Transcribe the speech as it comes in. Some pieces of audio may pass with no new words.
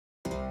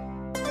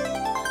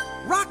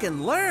rock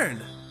and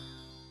learn.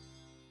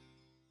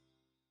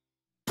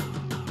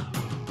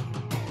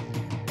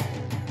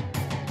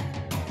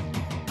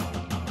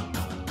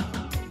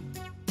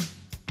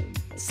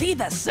 See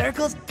the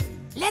circles?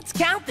 Let's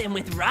count them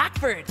with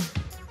Rockford.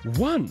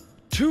 1,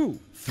 2,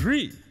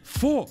 3,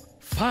 4,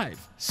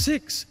 5,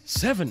 6,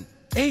 7,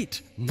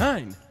 8,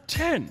 9,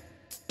 10.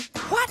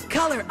 What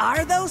color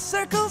are those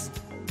circles?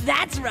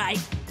 That's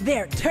right,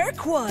 they're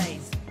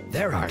turquoise.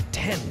 There are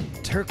 10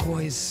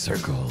 turquoise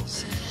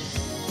circles.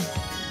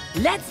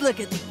 Let's look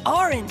at the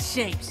orange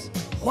shapes.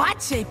 What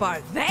shape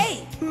are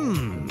they?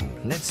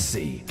 Let's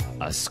see.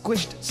 A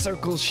squished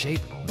circle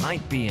shape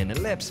might be an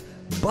ellipse,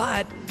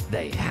 but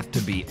they have to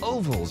be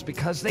ovals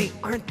because they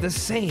aren't the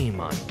same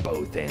on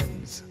both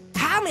ends.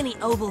 How many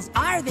ovals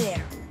are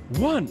there?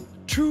 1,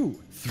 2,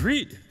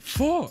 3,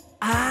 4.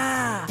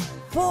 Ah,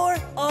 4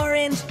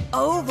 orange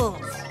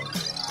ovals.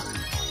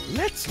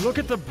 Let's look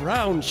at the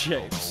brown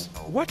shapes.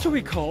 What do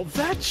we call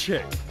that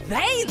shape?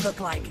 They look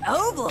like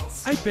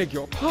ovals. I beg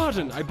your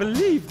pardon, I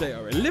believe they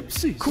are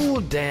ellipses.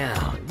 Cool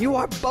down. You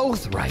are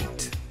both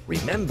right.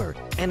 Remember,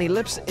 an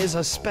ellipse is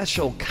a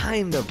special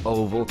kind of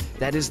oval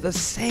that is the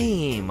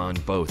same on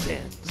both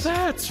ends.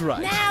 That's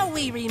right. Now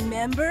we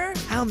remember.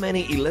 How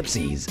many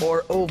ellipses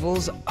or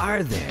ovals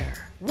are there?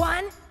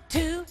 1,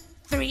 2,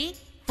 3,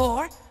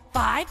 4,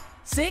 5,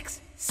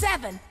 6,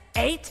 7,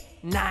 8,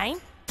 9,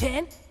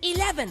 10,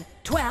 11,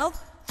 12,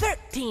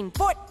 13,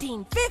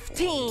 14,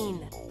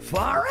 15.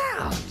 Far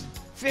out!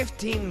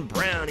 15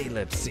 brown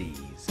ellipses.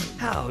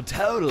 How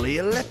totally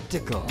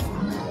elliptical.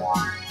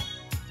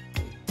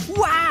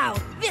 Wow,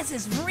 this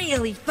is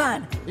really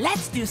fun.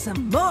 Let's do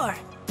some more.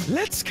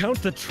 Let's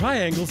count the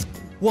triangles.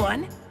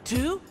 1,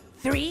 2,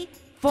 3,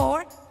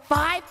 4,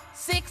 5,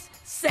 6,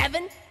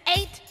 7,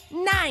 8,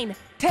 9,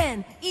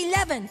 10,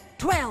 11,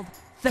 12,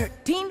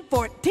 13,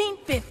 14,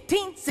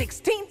 15,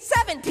 16,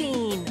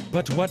 17.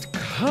 But what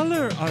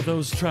color are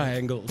those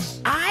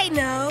triangles? I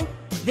know.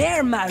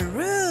 They're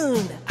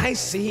maroon. I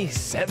see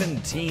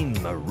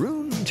 17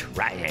 maroon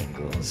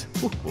triangles.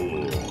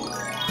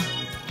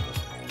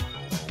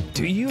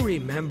 Do you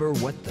remember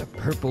what the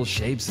purple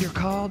shapes are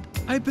called?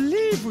 I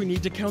believe we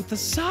need to count the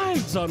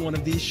sides on one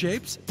of these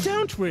shapes,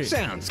 don't we?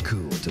 Sounds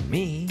cool to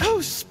me.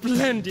 Oh,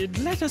 splendid.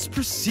 Let us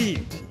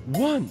proceed.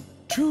 1,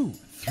 2,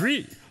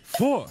 3,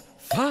 4,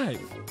 5.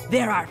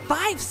 There are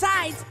 5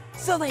 sides,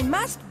 so they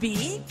must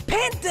be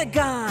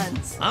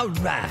pentagons. All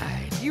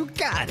right, you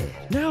got it.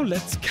 Now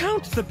let's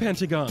count the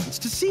pentagons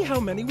to see how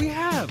many we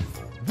have.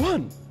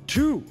 1,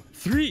 2,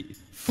 3,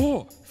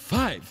 4,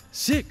 5,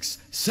 6,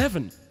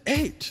 7,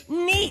 8.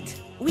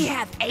 Neat! We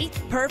have 8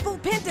 purple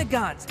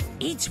pentagons.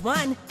 Each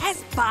one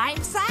has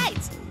 5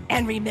 sides.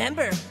 And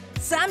remember,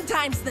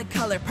 sometimes the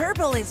color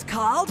purple is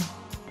called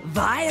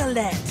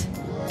violet.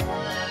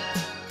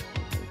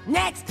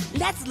 Next,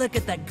 let's look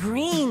at the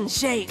green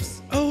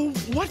shapes. Oh,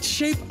 what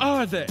shape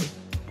are they?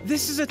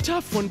 This is a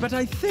tough one, but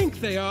I think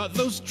they are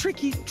those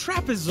tricky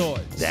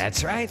trapezoids.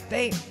 That's right,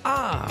 they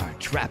are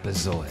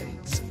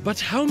trapezoids. But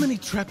how many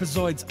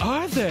trapezoids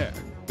are there?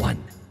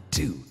 1,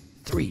 2,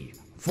 3,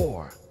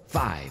 4,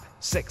 5,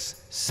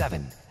 6,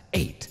 7,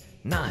 8,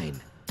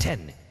 9,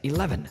 10,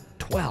 11,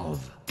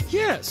 12.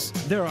 Yes,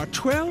 there are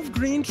 12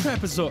 green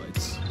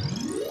trapezoids.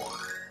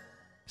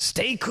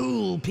 Stay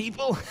cool,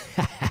 people.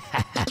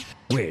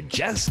 We're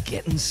just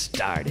getting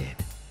started.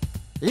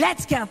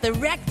 Let's count the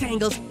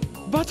rectangles.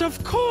 But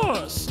of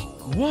course!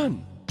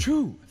 1,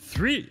 2,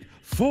 3,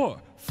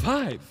 4,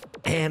 5.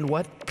 And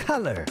what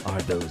color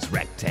are those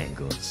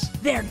rectangles?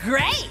 They're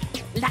gray,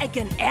 like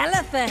an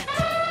elephant.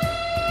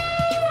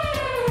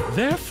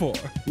 Therefore,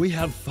 we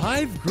have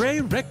 5 gray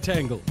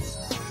rectangles.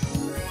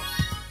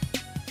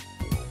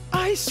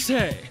 I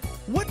say,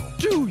 what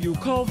do you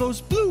call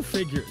those blue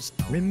figures?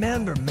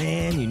 Remember,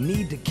 man, you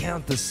need to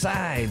count the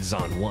sides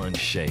on one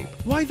shape.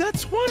 Why,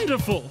 that's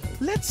wonderful!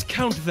 Let's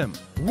count them.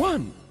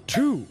 1,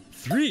 2,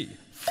 3,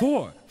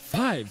 4,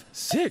 5,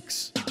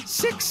 6.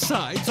 6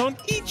 sides on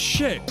each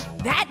shape.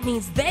 That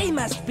means they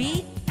must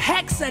be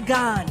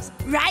hexagons.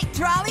 Right,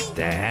 Trolley?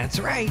 That's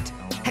right,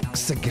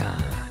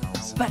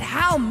 hexagons. But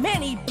how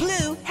many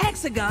blue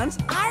hexagons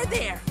are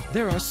there?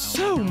 There are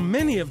so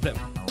many of them.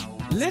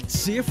 Let's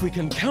see if we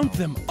can count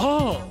them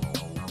all.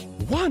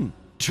 1,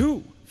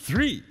 2,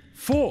 3,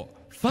 4,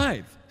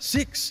 5,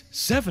 6,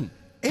 7,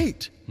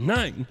 8,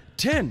 9,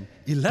 10,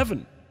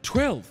 11,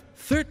 12,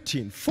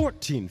 13,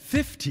 14,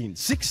 15,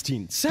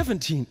 16,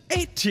 17,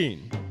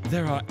 18.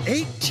 There are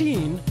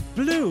 18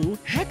 blue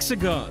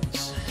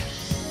hexagons.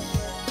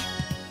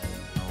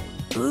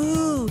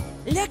 Ooh,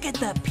 look at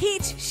the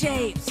peach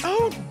shapes.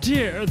 Oh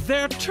dear,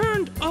 they're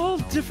turned all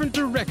different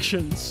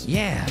directions.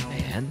 Yeah,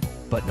 man,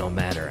 but no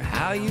matter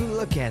how you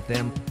look at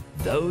them,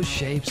 those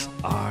shapes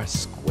are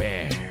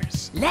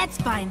squares. Let's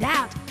find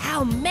out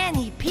how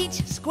many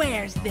peach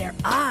squares there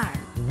are.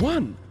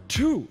 1,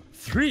 2,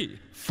 3,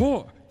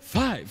 4,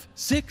 5,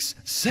 6,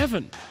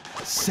 7.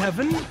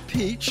 7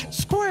 peach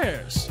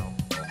squares.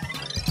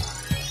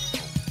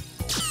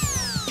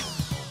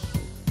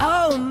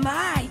 Oh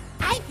my,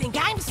 I think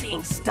I'm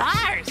seeing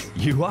stars.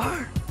 You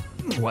are?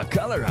 What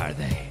color are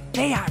they?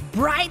 They are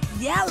bright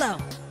yellow,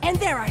 and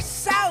there are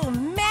so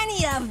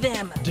many of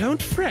them.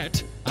 Don't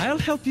fret. I'll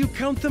help you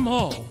count them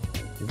all.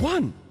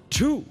 1,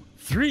 2,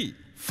 3,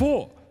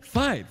 4,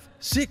 5,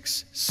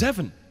 6,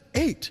 7,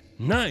 8,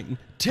 9,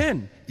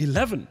 10,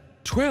 11,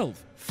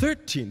 12,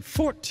 13,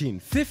 14,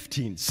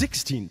 15,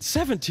 16,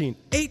 17,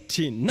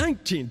 18,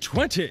 19,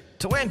 20.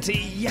 20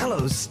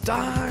 yellow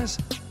stars?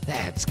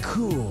 That's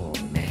cool,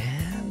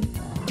 man.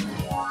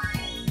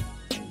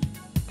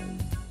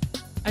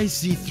 I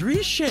see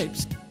 3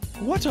 shapes.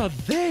 What are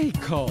they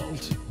called?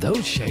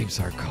 Those shapes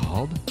are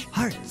called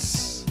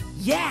hearts.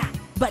 Yeah,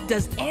 but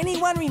does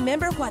anyone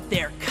remember what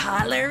their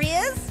color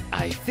is?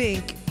 I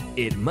think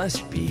it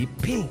must be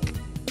pink.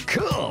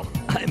 Cool!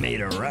 I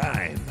made a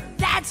rhyme.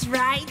 That's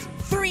right,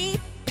 3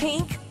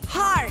 pink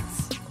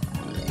hearts.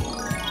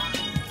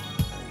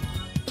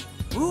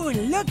 Ooh,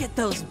 look at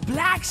those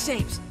black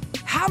shapes.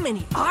 How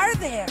many are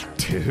there?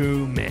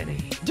 Too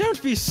many.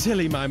 Don't be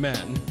silly, my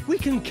man. We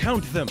can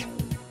count them.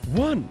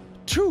 1,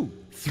 2,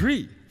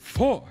 3,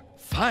 4,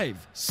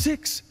 5,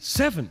 6,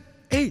 7,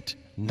 8,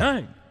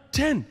 9,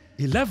 10,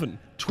 11,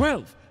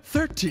 12,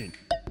 13.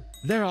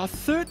 There are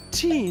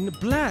 13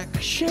 black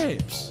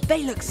shapes.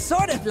 They look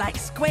sort of like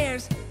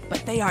squares,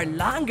 but they are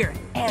longer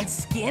and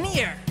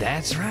skinnier.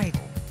 That's right.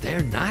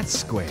 They're not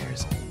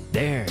squares.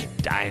 They're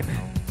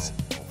diamonds.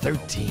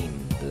 13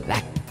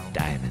 black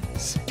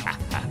diamonds.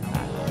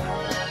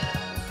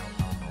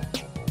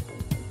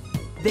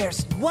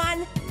 There's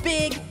one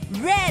big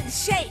red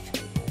shape.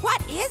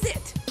 What is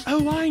it?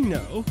 Oh, I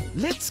know.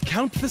 Let's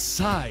count the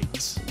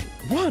sides.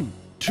 1,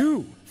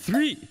 2,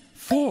 3,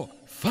 4,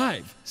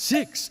 5,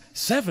 6,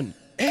 7,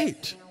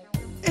 8.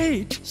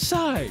 8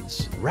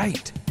 sides.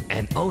 Right.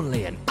 And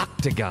only an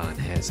octagon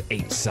has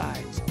 8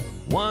 sides.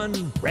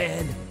 One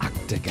red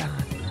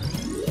octagon.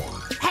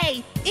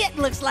 Hey, it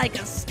looks like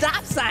a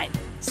stop sign,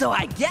 so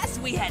I guess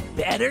we had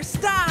better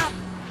stop.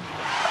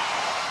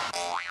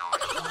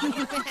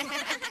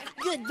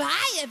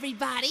 Goodbye,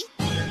 everybody.